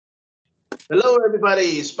Hello,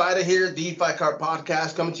 everybody. Spider here, the Fight Card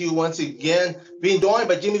Podcast, coming to you once again. Being joined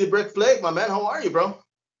by Jimmy the Brick Flake. My man, how are you, bro?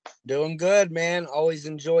 Doing good, man. Always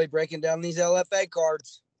enjoy breaking down these LFA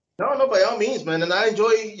cards. No, by all means, man. And I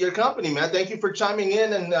enjoy your company, man. Thank you for chiming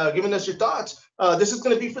in and giving us your thoughts. This is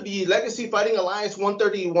going to be for the Legacy Fighting Alliance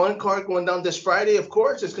 131 card going down this Friday, of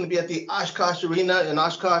course. It's going to be at the Oshkosh Arena in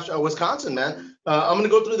Oshkosh, Wisconsin, man. I'm going to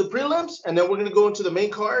go through the prelims, and then we're going to go into the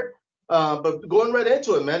main card. But going right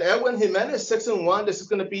into it, man. Edwin Jimenez, 6-1. This is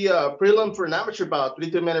going to be a prelim for an amateur bout,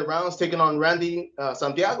 3 minute rounds, taking on Randy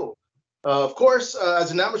Santiago. Of course,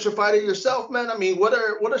 as an amateur fighter yourself, man, I mean, what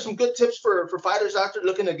are some good tips for fighters out there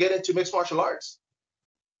looking to get into mixed martial arts?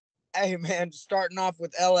 Hey, man, starting off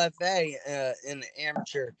with LFA in the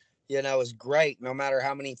amateur, is great. No matter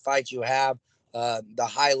how many fights you have, the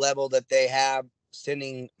high level that they have,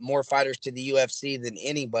 sending more fighters to the UFC than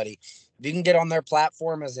anybody. If you can get on their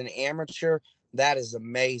platform as an amateur, that is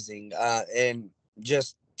amazing. And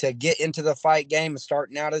just to get into the fight game and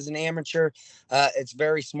starting out as an amateur, it's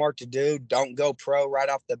very smart to do. Don't go pro right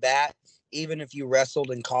off the bat. Even if you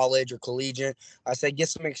wrestled in college or collegiate, I say get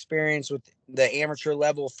some experience with the amateur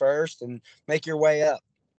level first and make your way up.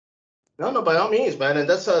 No, by all means, man. And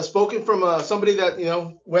that's spoken from somebody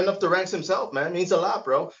that, went up the ranks himself, man. It means a lot,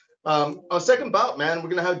 bro. On second bout, man, we're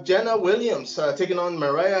going to have Jenna Williams taking on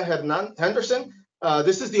Mariah Henderson.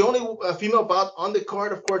 This is the only female bout on the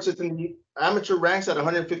card. Of course, it's in the amateur ranks at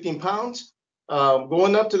 115 pounds.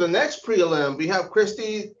 Going up to the next prelim, we have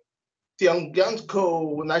Christy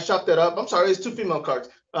Tianganko. When I shot that up, I'm sorry, it's two female cards.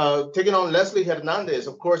 Taking on Leslie Hernandez.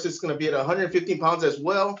 Of course, it's going to be at 115 pounds as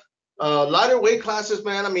well. Lighter weight classes,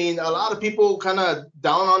 man. I mean, a lot of people kind of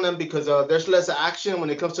down on them because there's less action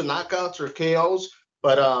when it comes to knockouts or KOs.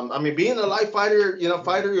 But I mean, being a light fighter,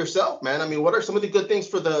 fighter yourself, man. I mean, what are some of the good things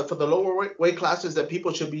for the lower weight classes that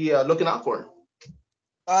people should be looking out for?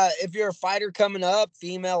 If you're a fighter coming up,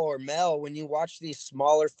 female or male, when you watch these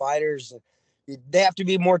smaller fighters, they have to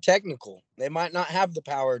be more technical. They might not have the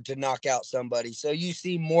power to knock out somebody. So you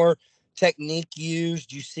see more technique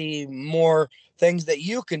used. You see more things that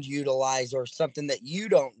you can utilize or something that you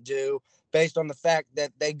don't do based on the fact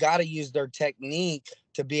that they got to use their technique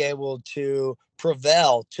to be able to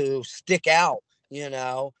prevail, to stick out,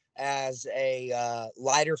 as a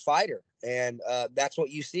lighter fighter. And that's what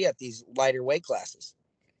you see at these lighter weight classes.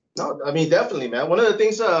 No, I mean, definitely, man. One of the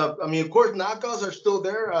things, I mean, of course, knockouts are still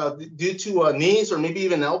there due to knees or maybe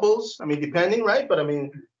even elbows. I mean, depending, right?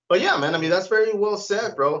 But yeah, man. I mean, that's very well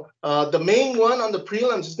said, bro. The main one on the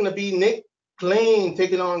prelims is going to be Nick Klein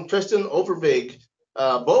taking on Tristan Overbeek.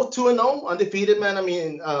 Both 2-0, undefeated, man. I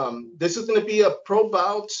mean, this is going to be a pro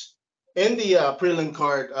bout in the prelim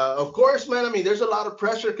card. Of course, man. I mean, there's a lot of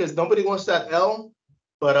pressure because nobody wants that L.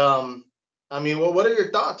 But I mean, what are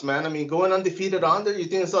your thoughts, man? I mean, going undefeated on there, you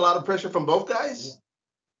think it's a lot of pressure from both guys?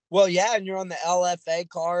 Well, yeah, and you're on the LFA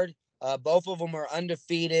card. Both of them are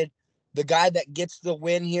undefeated. The guy that gets the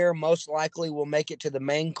win here most likely will make it to the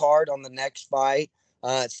main card on the next fight,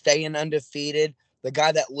 staying undefeated. The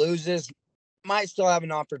guy that loses might still have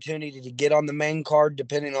an opportunity to get on the main card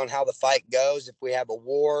depending on how the fight goes. If we have a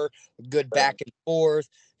war, a good back and forth,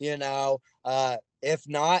 if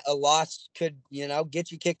not, a loss could,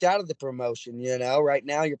 get you kicked out of the promotion. Right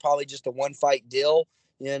now you're probably just a 1-fight deal,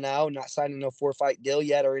 not signing no 4-fight deal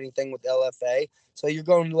yet or anything with LFA. So you're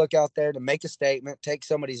going to look out there to make a statement, take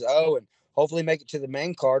somebody's O, and hopefully make it to the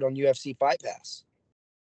main card on UFC Fight Pass.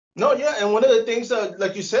 No, yeah, and one of the things,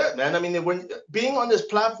 like you said, man, I mean, when being on this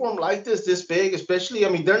platform like this big, especially, I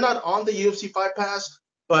mean, they're not on the UFC Fight Pass,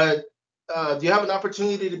 but you have an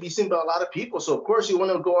opportunity to be seen by a lot of people. So, of course, you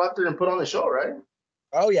want to go out there and put on a show, right?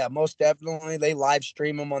 Oh, yeah, most definitely. They live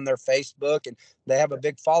stream them on their Facebook, and they have a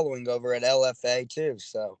big following over at LFA, too,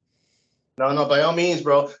 so. No, by all means,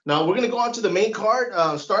 bro. Now we're gonna go on to the main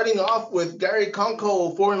card. Starting off with Gary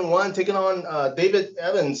Conco, 4-1, taking on David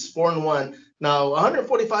Evans, 4-1. Now,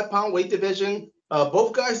 145-pound weight division.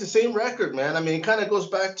 Both guys the same record, man. I mean, it kind of goes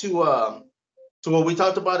back to what we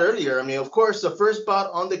talked about earlier. I mean, of course, the first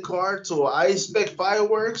bout on the card, so I expect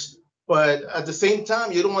fireworks, but at the same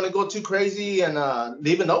time, you don't want to go too crazy and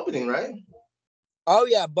leave an opening, right? Oh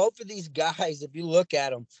yeah, both of these guys, if you look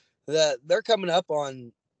at them, they're coming up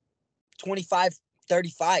on 25, 30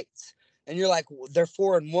 fights. And you're like, they're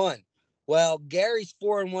 4-1. Well, Gary's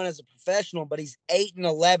 4-1 as a professional, but he's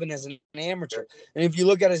 8-11 as an amateur. And if you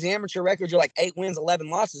look at his amateur record, you're like 8 wins, 11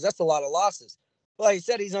 losses. That's a lot of losses. But like I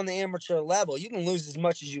said, he's on the amateur level. You can lose as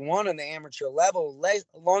much as you want on the amateur level, as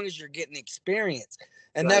long as you're getting experience.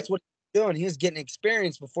 And Right. that's what he's doing. He was getting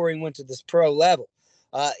experience before he went to this pro level.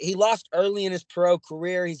 He lost early in his pro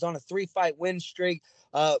career. He's on a 3-fight win streak.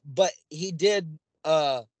 But he did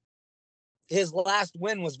his last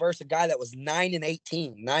win was versus a guy that was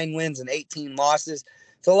 9-18, 9 wins and 18 losses.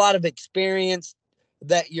 It's a lot of experience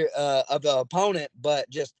that you're of the opponent, but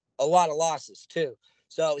just a lot of losses too.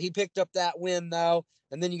 So he picked up that win though.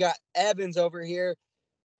 And then you got Evans over here.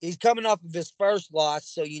 He's coming off of his first loss,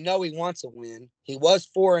 so you know he wants a win. He was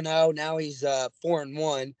 4-0. Now he's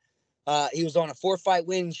 4-1. He was on a 4-fight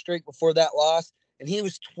winning streak before that loss, and he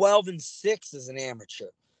was 12-6 as an amateur.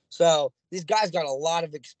 So these guys got a lot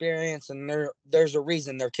of experience, and there's a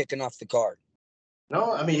reason they're kicking off the card.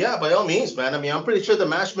 No, I mean, yeah, by all means, man. I mean, I'm pretty sure the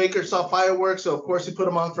matchmaker saw fireworks, so of course he put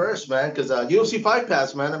them on first, man. Because UFC Fight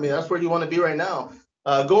Pass, man. I mean, that's where you want to be right now.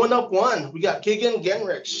 Going up one, we got Keegan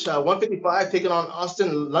Genrich, 155, taking on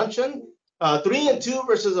Austin Luncheon. 3-2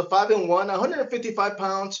 versus a 5-1, 155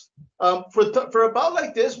 pounds. For a bout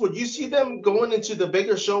like this, would you see them going into the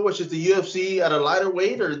bigger show, which is the UFC, at a lighter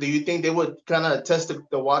weight, or do you think they would kind of test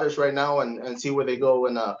the waters right now and see where they go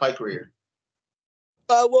in a fight career?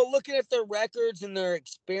 Well, looking at their records and their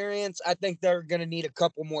experience, I think they're going to need a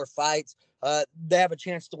couple more fights. They have a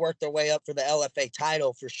chance to work their way up for the LFA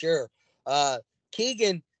title for sure.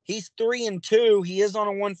 Keegan, he's 3-2. He is on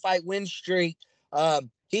a 1-fight win streak.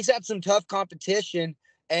 He's had some tough competition,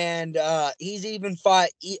 and he's even fought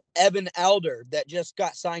Evan Elder that just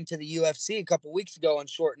got signed to the UFC a couple weeks ago on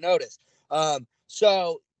short notice.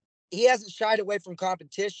 So he hasn't shied away from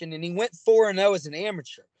competition, and he went 4-0 as an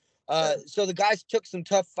amateur. So the guys took some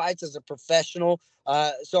tough fights as a professional.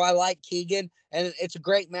 So I like Keegan, and it's a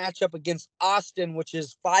great matchup against Austin, which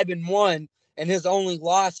is 5-1, and his only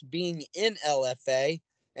loss being in LFA.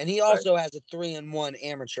 And he also has a 3-1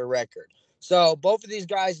 amateur record. So both of these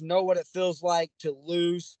guys know what it feels like to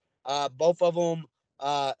lose. Both of them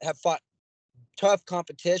have fought tough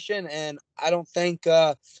competition, and I don't think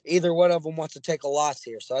either one of them wants to take a loss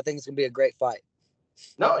here. So I think it's going to be a great fight.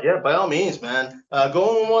 No, yeah, by all means, man.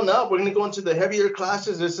 Going one up, we're going to go into the heavier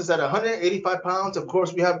classes. This is at 185 pounds. Of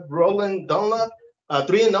course, we have Roland Dunlap,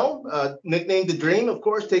 3-0, nicknamed The Dream, of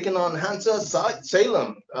course, taking on Hansa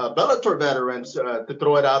Salem, Bellator veterans, to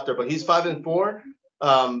throw it out there. But he's 5-4.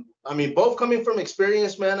 I mean, both coming from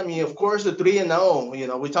experience, man. I mean, of course, the 3-0. You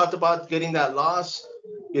know, we talked about getting that loss.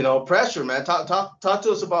 You know, pressure, man. Talk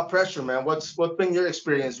to us about pressure, man. What's been your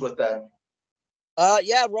experience with that?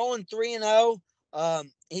 Yeah, rolling 3-0.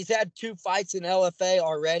 He's had 2 fights in LFA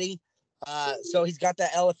already. So he's got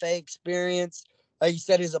that LFA experience. Like you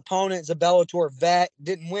said, his opponent is a Bellator vet.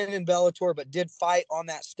 Didn't win in Bellator, but did fight on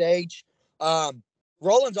that stage.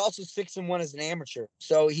 Roland's also 6-1 as an amateur.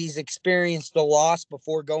 So he's experienced a loss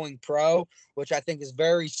before going pro, which I think is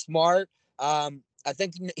very smart. I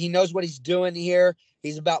think he knows what he's doing here.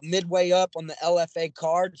 He's about midway up on the LFA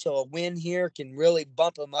card, so a win here can really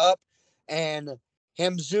bump him up. And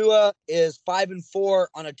Hamzua is 5-4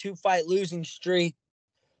 on a 2-fight losing streak.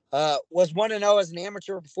 Was 1-0 as an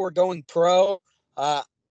amateur before going pro. I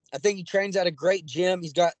think he trains at a great gym.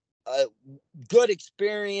 He's got a good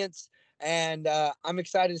experience, and I'm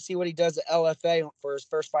excited to see what he does at LFA for his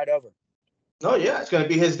first fight over. Oh, yeah, it's going to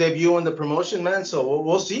be his debut in the promotion, man. So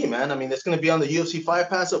we'll see, man. I mean, it's going to be on the UFC Fight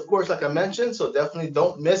Pass, of course, like I mentioned. So definitely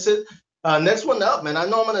don't miss it. Next one up, man. I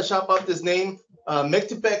know I'm going to shop out this name.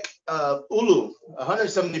 Mektipek Ulu,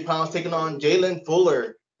 170 pounds, taking on Jalen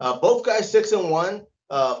Fuller. Both guys 6-1.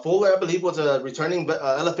 Fuller, I believe, was a returning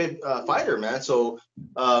LFA fighter, man. So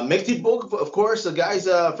Mektipek, of course, the guy's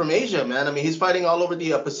from Asia, man. I mean, he's fighting all over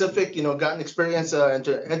the Pacific, you know, gotten experience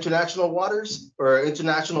international waters or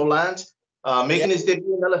international lands. Making his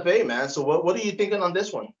debut in LFA, man. So what are you thinking on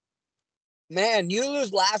this one? Man,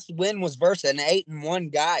 Yulu's last win was versus an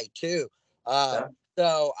 8-1 guy too.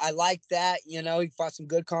 So I like that. You know, he fought some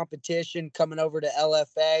good competition coming over to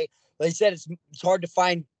LFA. Like I said, it's hard to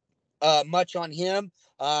find much on him.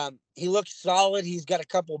 He looks solid. He's got a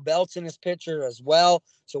couple belts in his picture as well.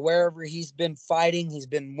 So wherever he's been fighting, he's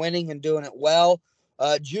been winning and doing it well.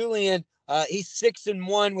 Julian, he's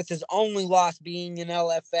 6-1 with his only loss being in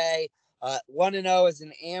LFA. 1-0 as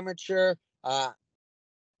an amateur. I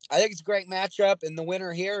think it's a great matchup, and the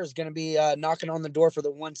winner here is going to be knocking on the door for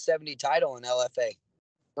the 170 title in LFA.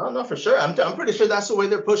 No, for sure. I'm pretty sure that's the way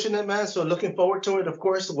they're pushing it, man. So looking forward to it. Of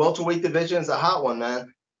course, the welterweight division is a hot one,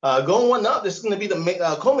 man. Going one up, this is going to be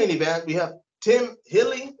the co-main event. We have Tim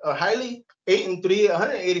Hiley, 8-3,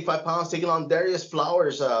 185 pounds, taking on Darius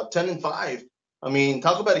Flowers, 10-5. I mean,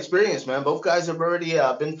 talk about experience, man. Both guys have already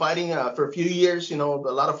been fighting for a few years. You know, a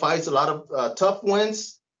lot of fights, a lot of tough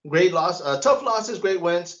wins, tough losses, great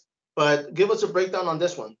wins. But give us a breakdown on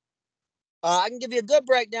this one. I can give you a good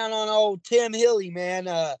breakdown on old Tim Hilly, man.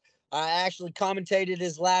 I actually commentated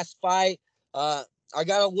his last fight. I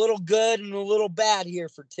got a little good and a little bad here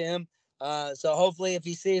for Tim. So hopefully if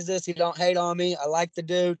he sees this, he don't hate on me. I like the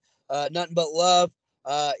dude. Nothing but love.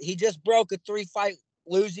 He just broke a 3-fight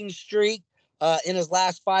losing streak in his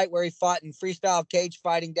last fight where he fought in freestyle cage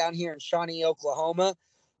fighting down here in Shawnee, Oklahoma.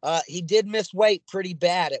 He did miss weight pretty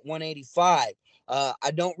bad at 185.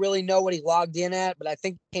 I don't really know what he logged in at, but I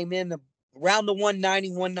think he came in around the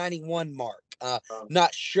 190, 191 mark.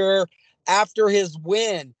 Not sure. After his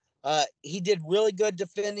win, he did really good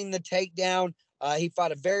defending the takedown. He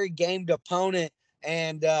fought a very gamed opponent,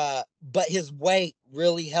 and but his weight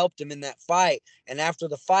really helped him in that fight. And after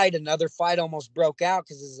the fight, another fight almost broke out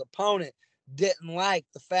because his opponent didn't like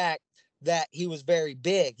the fact that he was very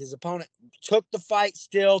big. His opponent took the fight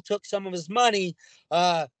still, took some of his money,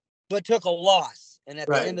 but took a loss. And at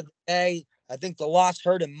the end of the day, I think the loss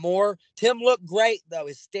hurt him more. Tim looked great, though.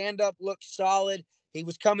 His stand-up looked solid. He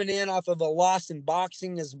was coming in off of a loss in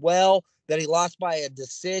boxing as well that he lost by a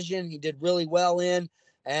decision. He did really well in.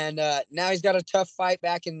 And now he's got a tough fight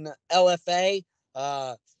back in the LFA.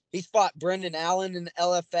 He's fought Brendan Allen in the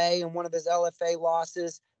LFA in one of his LFA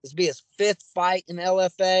losses. This will be his 5th fight in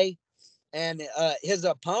LFA. And his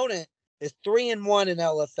opponent is 3-1 in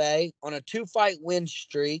LFA on a 2-fight win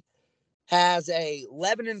streak, has a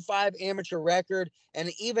 11-5 amateur record, and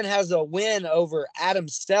even has a win over Adam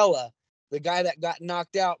Sella, the guy that got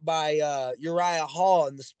knocked out by Uriah Hall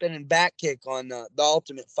in the spinning back kick on the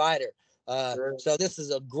Ultimate Fighter. So this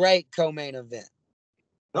is a great co-main event.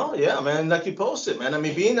 No, yeah, man. Like you posted, man. I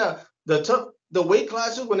mean, being the weight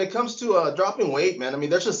classes when it comes to dropping weight, man. I mean,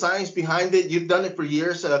 there's a science behind it. You've done it for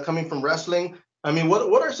years, coming from wrestling. I mean,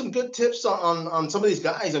 what are some good tips on some of these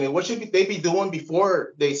guys? I mean, what should they be doing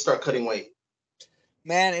before they start cutting weight?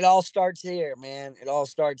 Man, it all starts here, man. It all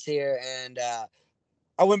starts here. And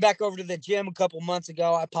I went back over to the gym a couple months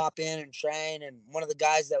ago. I pop in and train, and one of the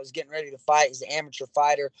guys that was getting ready to fight is an amateur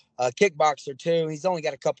fighter, kickboxer too. He's only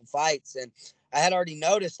got a couple fights, and I had already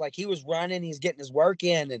noticed, like, he was running, he's getting his work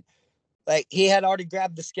in, and like he had already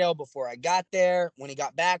grabbed the scale before I got there. When he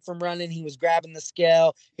got back from running, he was grabbing the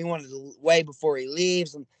scale. He wanted to weigh before he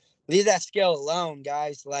leaves, and leave that scale alone,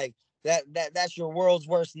 guys. Like that's your world's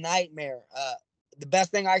worst nightmare. The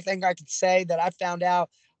best thing I think I could say that I found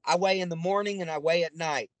out, I weigh in the morning and I weigh at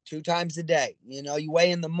night 2 times a day. You know, you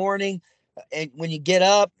weigh in the morning and when you get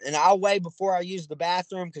up, and I'll weigh before I use the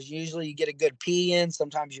bathroom because usually you get a good pee in.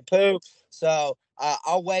 Sometimes you poop. So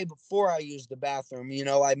I'll weigh before I use the bathroom. You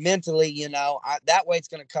know, I mentally, you know, that weight's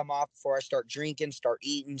going to come off before I start drinking, start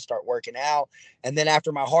eating, start working out. And then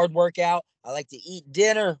after my hard workout, I like to eat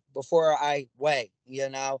dinner before I weigh, you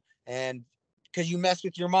know, and because you mess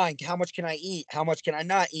with your mind. How much can I eat? How much can I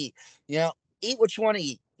not eat? You know, eat what you want to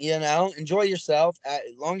eat, you know, enjoy yourself as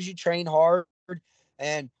long as you train hard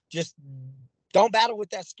and just don't battle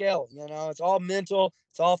with that scale. You know, it's all mental.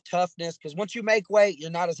 It's all toughness. Because once you make weight,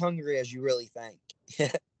 you're not as hungry as you really think.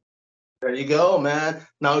 There you go, man.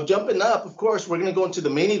 Now, jumping up, of course, we're going to go into the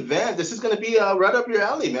main event. This is going to be right up your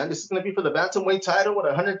alley, man. This is going to be for the bantamweight title with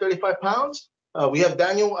 135 pounds. We have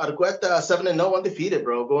Daniel Argueta, 7-0 undefeated,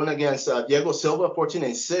 bro, going against Diego Silva,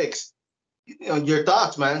 14-6. You know, your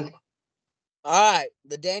thoughts, man? All right,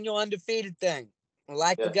 the Daniel undefeated thing. I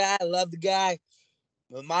like the guy. I love the guy.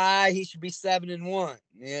 But he should be 7-1.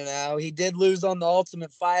 You know, he did lose on the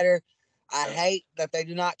Ultimate Fighter. I hate that they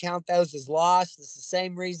do not count those as loss. It's the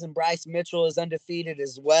same reason Bryce Mitchell is undefeated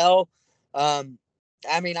as well.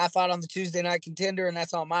 I mean, I fought on the Tuesday Night Contender, and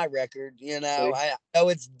that's on my record. You know, I know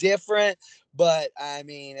it's different, but I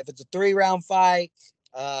mean, if it's a 3-round fight,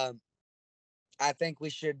 I think we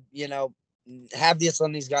should, you know, have this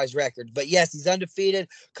on these guys' records. But yes, he's undefeated.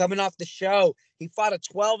 Coming off the show, he fought a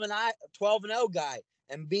 12-0 guy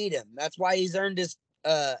and beat him. That's why he's earned his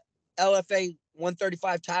LFA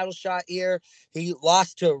 135 title shot here. He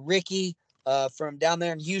lost to Ricky from down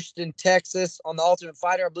there in Houston, Texas on the Ultimate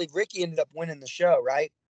Fighter. I believe Ricky ended up winning the show,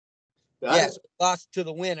 right? Yes, lost to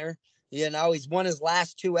the winner. You know, he's won his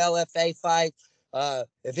last 2 LFA fights.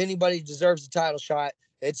 If anybody deserves a title shot,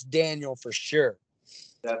 it's Daniel for sure.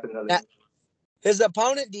 Definitely. Now, his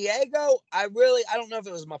opponent, Diego, I don't know if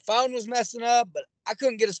it was my phone was messing up, but I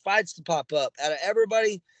couldn't get his fights to pop up. Out of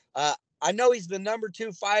everybody, I know he's the number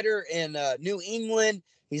 2 fighter in New England.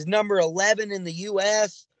 He's number 11 in the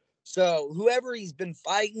U.S. So whoever he's been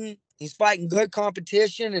fighting, he's fighting good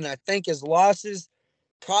competition, and I think his losses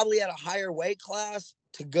probably at a higher weight class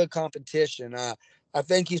to good competition. I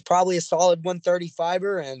think he's probably a solid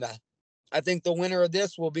 135er, and I think the winner of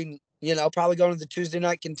this will be, you know, probably going to the Tuesday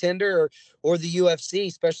Night Contender or the UFC,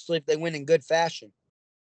 especially if they win in good fashion.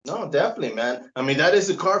 No, definitely, man. I mean, that is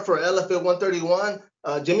the card for LFA 131.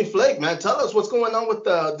 Jimmy Flake, man, tell us what's going on with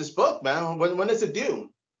this book, man. When is it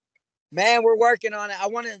due? Man, we're working on it. I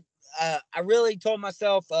want to I really told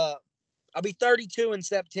myself I'll be 32 in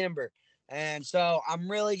September. And so I'm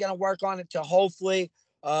really going to work on it to hopefully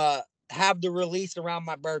have the release around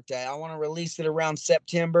my birthday. I want to release it around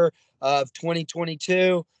September of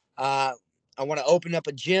 2022. I want to open up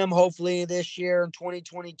a gym hopefully this year in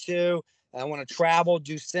 2022. I want to travel,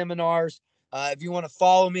 do seminars. If you want to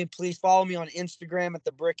follow me, please follow me on Instagram at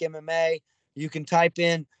The Brick MMA. You can type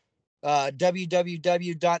in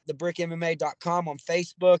www.thebrickmma.com on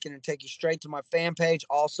Facebook, and it'll take you straight to my fan page,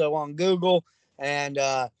 also on Google. And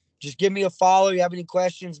just give me a follow. You have any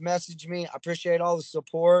questions, message me. I appreciate all the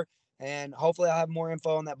support, and hopefully I'll have more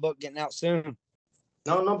info on that book getting out soon.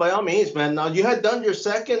 No, by all means, man. Now, you had done your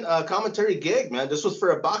second commentary gig, man. This was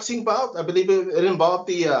for a boxing bout. I believe it involved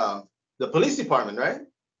the police department, right?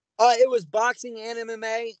 It was boxing and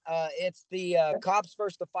MMA. It's the cops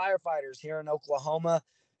versus the firefighters here in Oklahoma.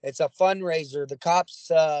 It's a fundraiser. The cops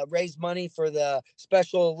raise money for the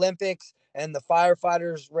Special Olympics, and the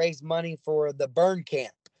firefighters raise money for the burn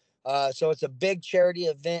camp. So it's a big charity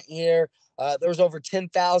event here. There's over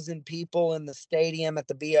 10,000 people in the stadium at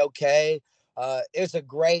the BOK. It's a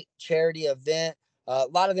great charity event. A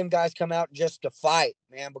lot of them guys come out just to fight,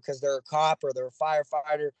 man, because they're a cop or they're a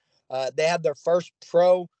firefighter. They had their first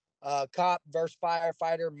pro cop versus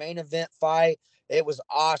firefighter main event fight. It was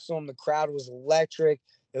awesome. The crowd was electric.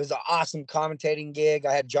 It was an awesome commentating gig.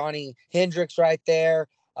 I had Johnny Hendricks right there,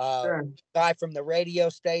 Sure. guy from the radio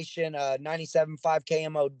station, 97.5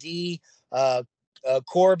 KMOD,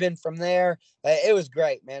 Corbin from there. It was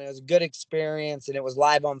great, man. It was a good experience, and it was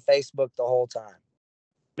live on Facebook the whole time.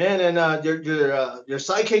 Man, and your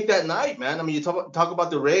sidekick that night, man. I mean, you talk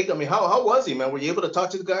about the rig. I mean, how was he, man? Were you able to talk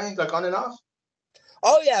to the guy like on and off?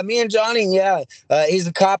 Oh yeah, me and Johnny. Yeah, he's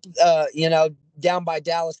a cop. Down by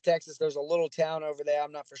Dallas, Texas. There's a little town over there.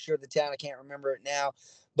 I'm not for sure the town. I can't remember it now.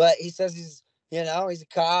 But he says he's a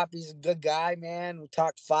cop. He's a good guy, man. We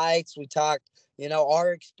talked fights. We talked,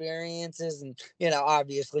 our experiences. And,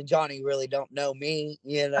 obviously Johnny really don't know me,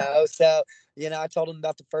 So, I told him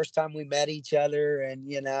about the first time we met each other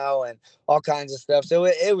and, and all kinds of stuff. So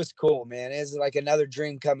it was cool, man. It was like another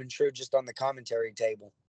dream coming true just on the commentary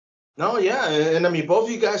table. No, yeah, and I mean, both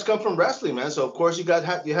of you guys come from wrestling, man. So of course you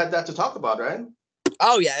had that to talk about, right?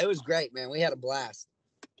 Oh yeah, it was great, man. We had a blast.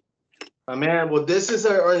 Man, well, this is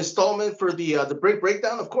our installment for the break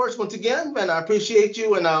breakdown. Of course, once again, man, I appreciate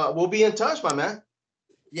you, and we'll be in touch, my man.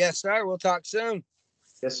 Yes, sir. We'll talk soon.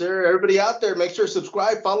 Yes, sir. Everybody out there, make sure to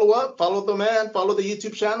subscribe, follow the man, follow the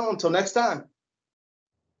YouTube channel. Until next time.